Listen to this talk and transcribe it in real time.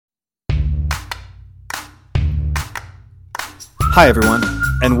Hi, everyone,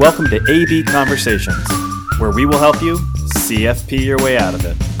 and welcome to AB Conversations, where we will help you CFP your way out of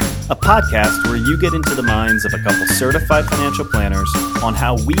it. A podcast where you get into the minds of a couple certified financial planners on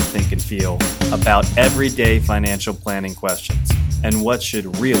how we think and feel about everyday financial planning questions and what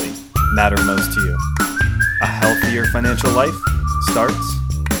should really matter most to you. A healthier financial life starts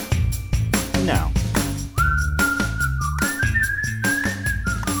now.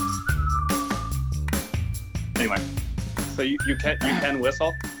 Anyway, so you can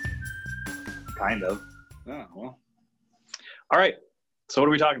whistle? Kind of. Oh, well. All right. So what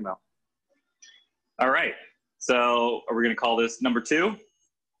are we talking about? All right. So are we going to call this number two?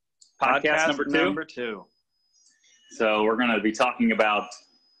 Podcast number two. So we're going to be talking about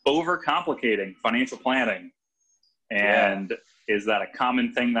over-complicating financial planning. And Is that a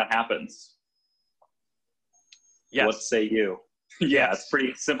common thing that happens? Yes. What say you? Yeah, it's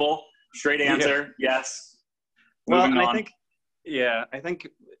pretty simple. Straight answer. Yes. Well, Moving and on. I think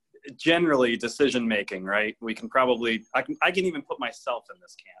generally decision making, right? We can probably, I can even put myself in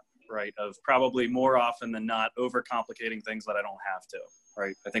this camp, right? Of probably more often than not overcomplicating things that I don't have to,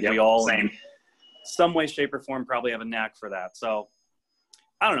 right? I think we all, in some way, shape, or form, probably have a knack for that. So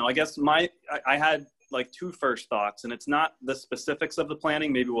I don't know. I guess I had like two first thoughts, and it's not the specifics of the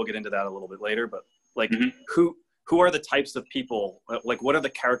planning. Maybe we'll get into that a little bit later. But like, who are the types of people? Like, what are the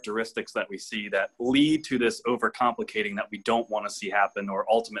characteristics that we see that lead to this overcomplicating that we don't want to see happen, or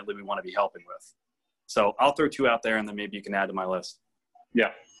ultimately we want to be helping with? So I'll throw two out there, and then maybe you can add to my list.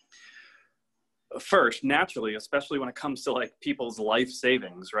 Yeah. First, naturally, especially when it comes to like people's life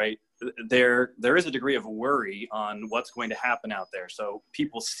savings, right? There is a degree of worry on what's going to happen out there. So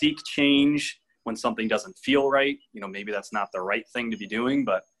people seek change when something doesn't feel right. You know, maybe that's not the right thing to be doing,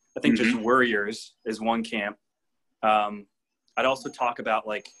 but I think just worriers is one camp. I'd also talk about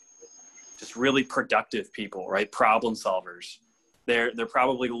like just really productive people, right? Problem solvers. They're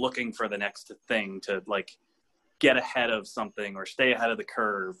probably looking for the next thing to like get ahead of something or stay ahead of the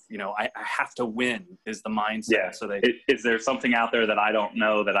curve. You know, I have to win is the mindset. Yeah. So Is there something out there that I don't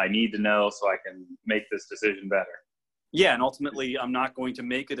know that I need to know so I can make this decision better? Yeah. And ultimately I'm not going to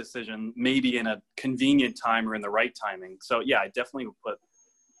make a decision maybe in a convenient time or in the right timing. So yeah, I definitely would put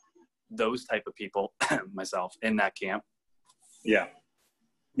those type of people myself in that camp. Yeah.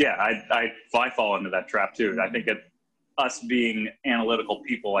 I fall into that trap too. I think us being analytical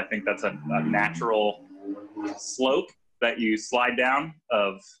people, I think that's a natural slope that you slide down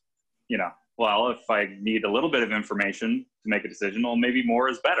of, you know, well, if I need a little bit of information to make a decision, well, maybe more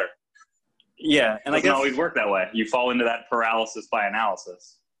is better. Yeah. And it doesn't always work that way. You fall into that paralysis by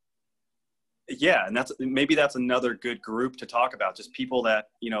analysis. Yeah. And maybe that's another good group to talk about, just people that,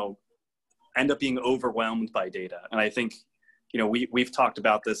 you know, end up being overwhelmed by data. And I think, you know, we've talked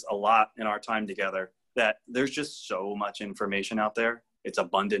about this a lot in our time together, that there's just so much information out there. It's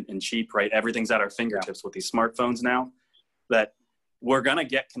abundant and cheap, right? Everything's at our fingertips with these smartphones now, that we're going to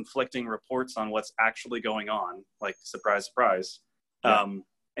get conflicting reports on what's actually going on, like surprise, surprise. And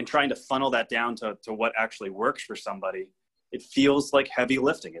trying to funnel that down to what actually works for somebody. It feels like heavy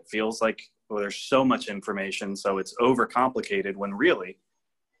lifting. It feels like, well, there's so much information, so it's overcomplicated, when really,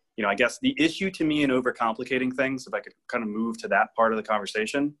 you know, I guess the issue to me in overcomplicating things, if I could kind of move to that part of the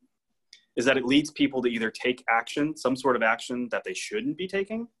conversation, is that it leads people to either take action, some sort of action that they shouldn't be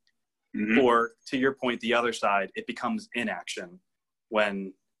taking, or to your point, the other side, it becomes inaction,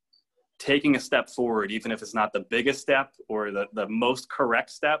 when taking a step forward, even if it's not the biggest step or the most correct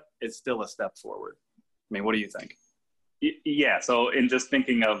step, it's still a step forward. I mean, what do you think? Yeah. So in just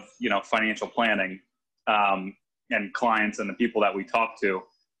thinking of, you know, financial planning and clients and the people that we talk to,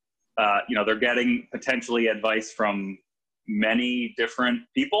 you know, they're getting potentially advice from many different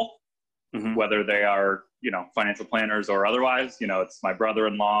people, whether they are, you know, financial planners or otherwise. You know, it's my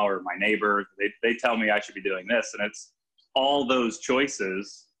brother-in-law or my neighbor. They tell me I should be doing this. And it's all those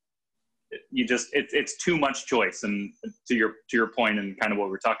choices. It's too much choice. And to your point, and kind of what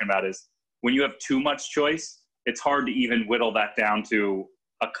we're talking about, is when you have too much choice, it's hard to even whittle that down to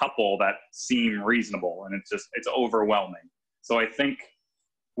a couple that seem reasonable. And it's overwhelming. So I think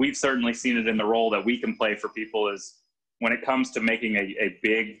we've certainly seen it in the role that we can play for people, is when it comes to making a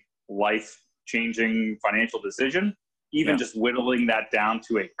big life-changing financial decision, even just whittling that down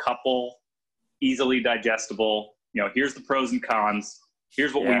to a couple easily digestible, you know, here's the pros and cons,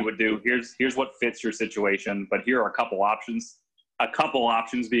 here's what we would do, here's what fits your situation, but here are a couple options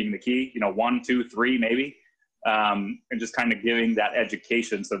being the key, you know, 1, 2, 3 maybe, and just kind of giving that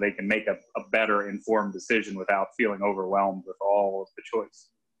education so they can make a better informed decision without feeling overwhelmed with all of the choice.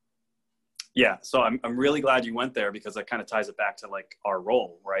 Yeah. So I'm really glad you went there, because that kind of ties it back to like our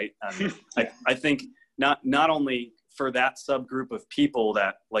role, right? And I think not only for that subgroup of people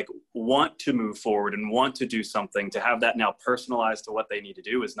that like want to move forward and want to do something, to have that now personalized to what they need to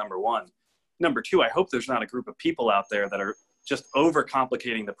do is number one. Number two, I hope there's not a group of people out there that are just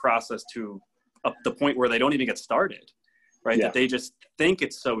overcomplicating the process to the point where they don't even get started, right? Yeah. That they just think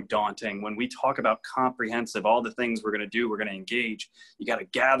it's so daunting. When we talk about comprehensive, all the things we're going to do, we're going to engage, you got to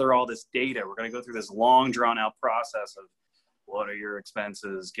gather all this data. We're going to go through this long drawn out process of what are your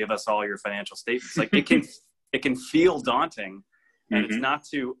expenses? Give us all your financial statements. Like it can feel daunting, and it's not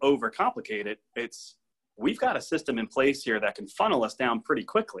to overcomplicate it. It's, we've got a system in place here that can funnel us down pretty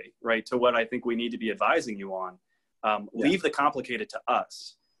quickly, right? To what I think we need to be advising you on. Leave the complicated to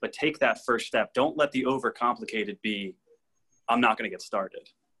us, but take that first step. Don't let the overcomplicated be, I'm not going to get started.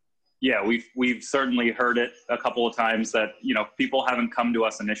 Yeah, we've certainly heard it a couple of times that, you know, people haven't come to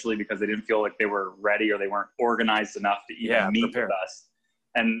us initially because they didn't feel like they were ready or they weren't organized enough to even meet with us.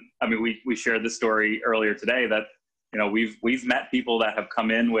 And I mean, we shared this story earlier today that, you know, we've met people that have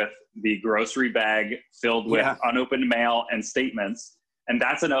come in with the grocery bag filled with unopened mail and statements. And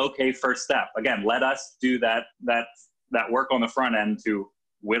that's an okay first step. Again, let us do that work on the front end to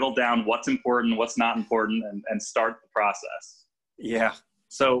whittle down what's important, what's not important, and start the process. Yeah.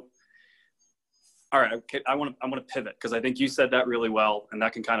 So, all right, okay, I want to pivot because I think you said that really well, and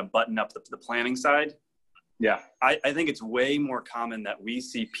that can kind of button up the planning side. Yeah. I think it's way more common that we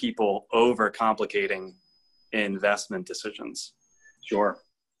see people overcomplicating investment decisions. Sure.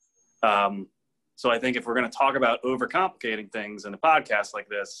 So I think if we're going to talk about overcomplicating things in a podcast like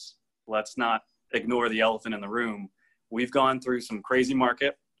this, let's not ignore the elephant in the room. We've gone through some crazy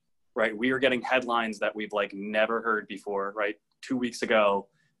market, right? We are getting headlines that we've like never heard before, right? 2 weeks ago,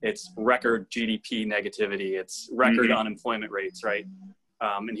 it's record GDP negativity. It's record unemployment rates, right?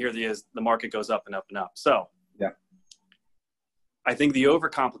 And here the market goes up and up and up. So yeah, I think the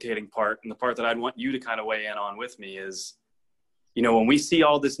overcomplicating part, and the part that I'd want you to kind of weigh in on with me, is, you know, when we see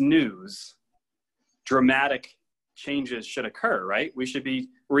all this news, dramatic changes should occur, right? We should be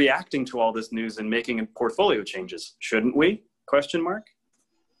reacting to all this news and making portfolio changes, shouldn't we? Question mark.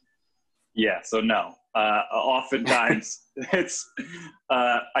 Yeah. So no. Oftentimes, it's.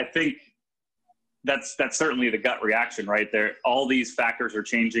 I think that's certainly the gut reaction, right? There, all these factors are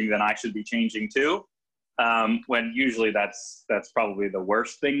changing, then I should be changing too. When usually that's probably the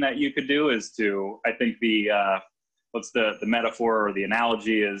worst thing that you could do is to. I think what's the metaphor or the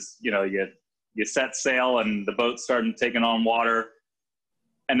analogy is, you know, you set sail and the boat's starting taking on water,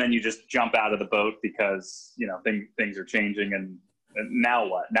 and then you just jump out of the boat because, you know, things are changing, and now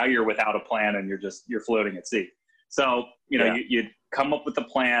what? Now you're without a plan and you're floating at sea. So, you know, you come up with a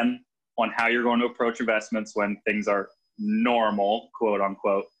plan on how you're going to approach investments when things are normal, quote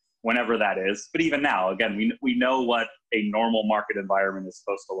unquote, whenever that is. But even now, again, we know what a normal market environment is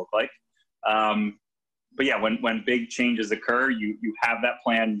supposed to look like. But yeah, when big changes occur, you have that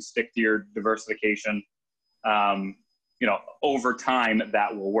plan, you stick to your diversification. You know, over time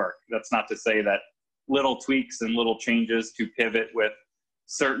that will work. That's not to say that little tweaks and little changes to pivot with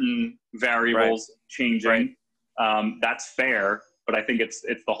certain variables changing. That's fair, but I think it's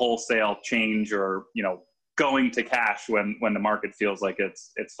the wholesale change, or, you know, going to cash when the market feels like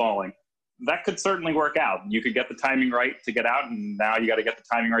it's falling. That could certainly work out. You could get the timing right to get out, and now you got to get the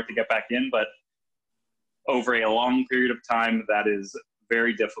timing right to get back in. But over a long period of time, that is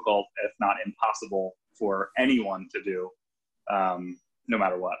very difficult, if not impossible, for anyone to do, no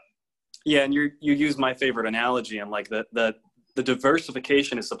matter what. Yeah, and you use my favorite analogy, and like the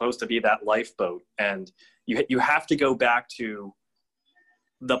diversification is supposed to be that lifeboat, and you have to go back to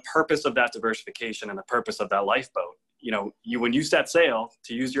the purpose of that diversification and the purpose of that lifeboat. You know, when you set sail,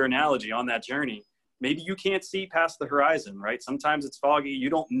 to use your analogy, on that journey, maybe you can't see past the horizon, right? Sometimes it's foggy.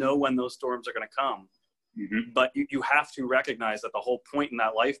 You don't know when those storms are going to come. But you have to recognize that the whole point in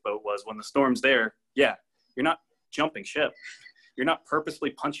that lifeboat was, when the storm's there, you're not jumping ship. You're not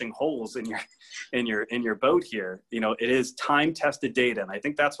purposely punching holes in your boat here. You know, it is time-tested data. And I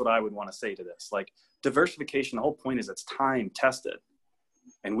think that's what I would want to say to this. Like, diversification, the whole point is it's time-tested.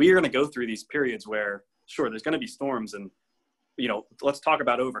 And we are going to go through these periods where, sure, there's going to be storms, and, you know, let's talk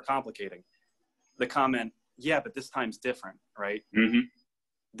about overcomplicating. The comment, but this time's different, right?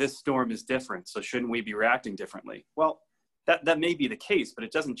 This storm is different, so shouldn't we be reacting differently? Well, that may be the case, but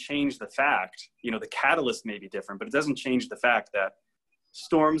it doesn't change the fact, you know, the catalyst may be different, but it doesn't change the fact that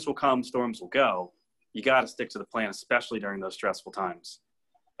storms will come, storms will go. You got to stick to the plan, especially during those stressful times,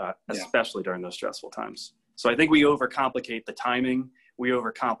 So I think we overcomplicate the timing. We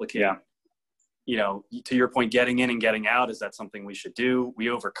overcomplicate, you know, to your point, getting in and getting out. Is that something we should do? We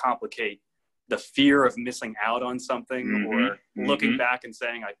overcomplicate the fear of missing out on something, or looking back and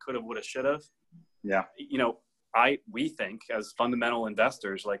saying, I could have, would have, should have. Yeah. You know, we think as fundamental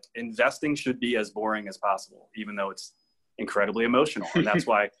investors, like investing should be as boring as possible, even though it's incredibly emotional. And that's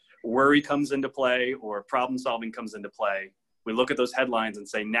why worry comes into play, or problem solving comes into play. We look at those headlines and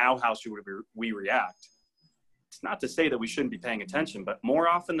say, now how should we react? It's not to say that we shouldn't be paying attention, but more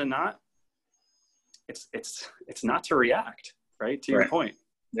often than not, it's not to react, right? To your point.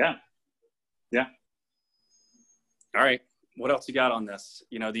 Yeah. All right. What else you got on this?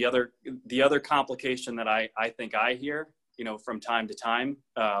 You know, the other complication that I think I hear, you know, from time to time,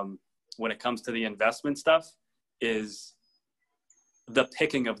 when it comes to the investment stuff, is the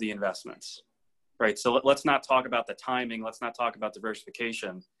picking of the investments, right? So let's not talk about the timing. Let's not talk about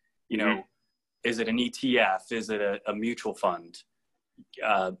diversification. You know, is it an ETF? Is it a mutual fund?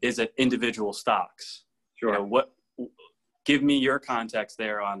 Is it individual stocks? Sure. You know, give me your context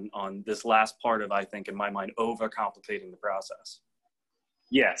there on this last part of, I think, in my mind, overcomplicating the process.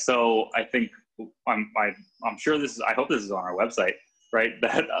 Yeah. So I think I'm sure I hope this is on our website, right?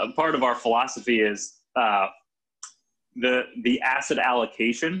 That part of our philosophy is the asset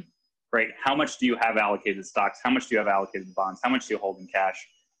allocation, right? How much do you have allocated stocks? How much do you have allocated bonds? How much do you hold in cash?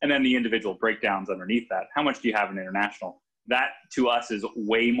 And then the individual breakdowns underneath that. How much do you have in international? That to us is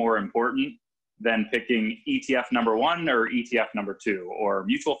way more important than picking ETF number 1 or ETF number 2, or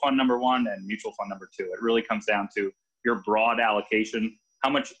mutual fund number 1 and mutual fund number 2. It really comes down to your broad allocation. How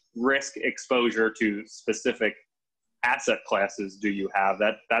much risk exposure to specific asset classes do you have?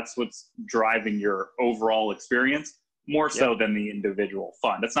 That's what's driving your overall experience, more so than the individual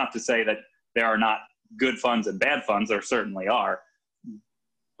fund. That's not to say that there are not good funds and bad funds. There certainly are.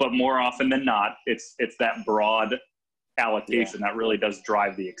 But more often than not, it's that broad allocation that really does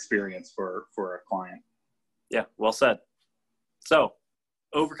drive the experience for a client. Yeah, well said. So,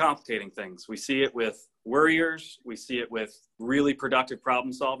 overcomplicating things. We see it with worriers. We see it with really productive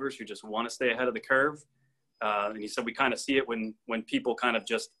problem solvers who just want to stay ahead of the curve. And you said we kind of see it when people kind of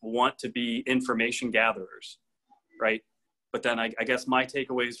just want to be information gatherers, right? But then I guess my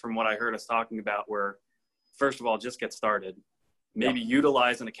takeaways from what I heard us talking about were, first of all, just get started. Maybe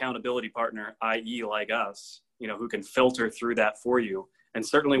utilize an accountability partner, i.e. like us, you know, who can filter through that for you. And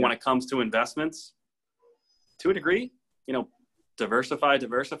certainly when it comes to investments, to a degree, you know, diversify,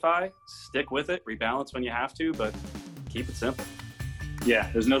 stick with it, rebalance when you have to, but keep it simple. Yeah,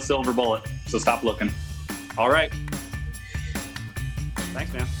 there's no silver bullet, so stop looking. All right.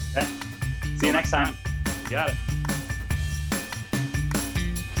 Thanks, man. Okay. See you next time. You got it.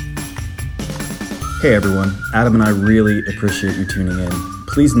 Hey everyone, Adam and I really appreciate you tuning in.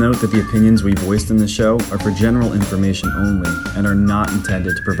 Please note that the opinions we voiced in this show are for general information only and are not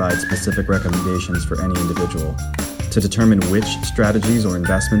intended to provide specific recommendations for any individual. To determine which strategies or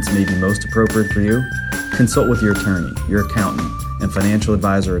investments may be most appropriate for you, consult with your attorney, your accountant, and financial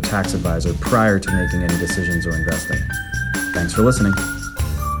advisor or tax advisor prior to making any decisions or investing. Thanks for listening.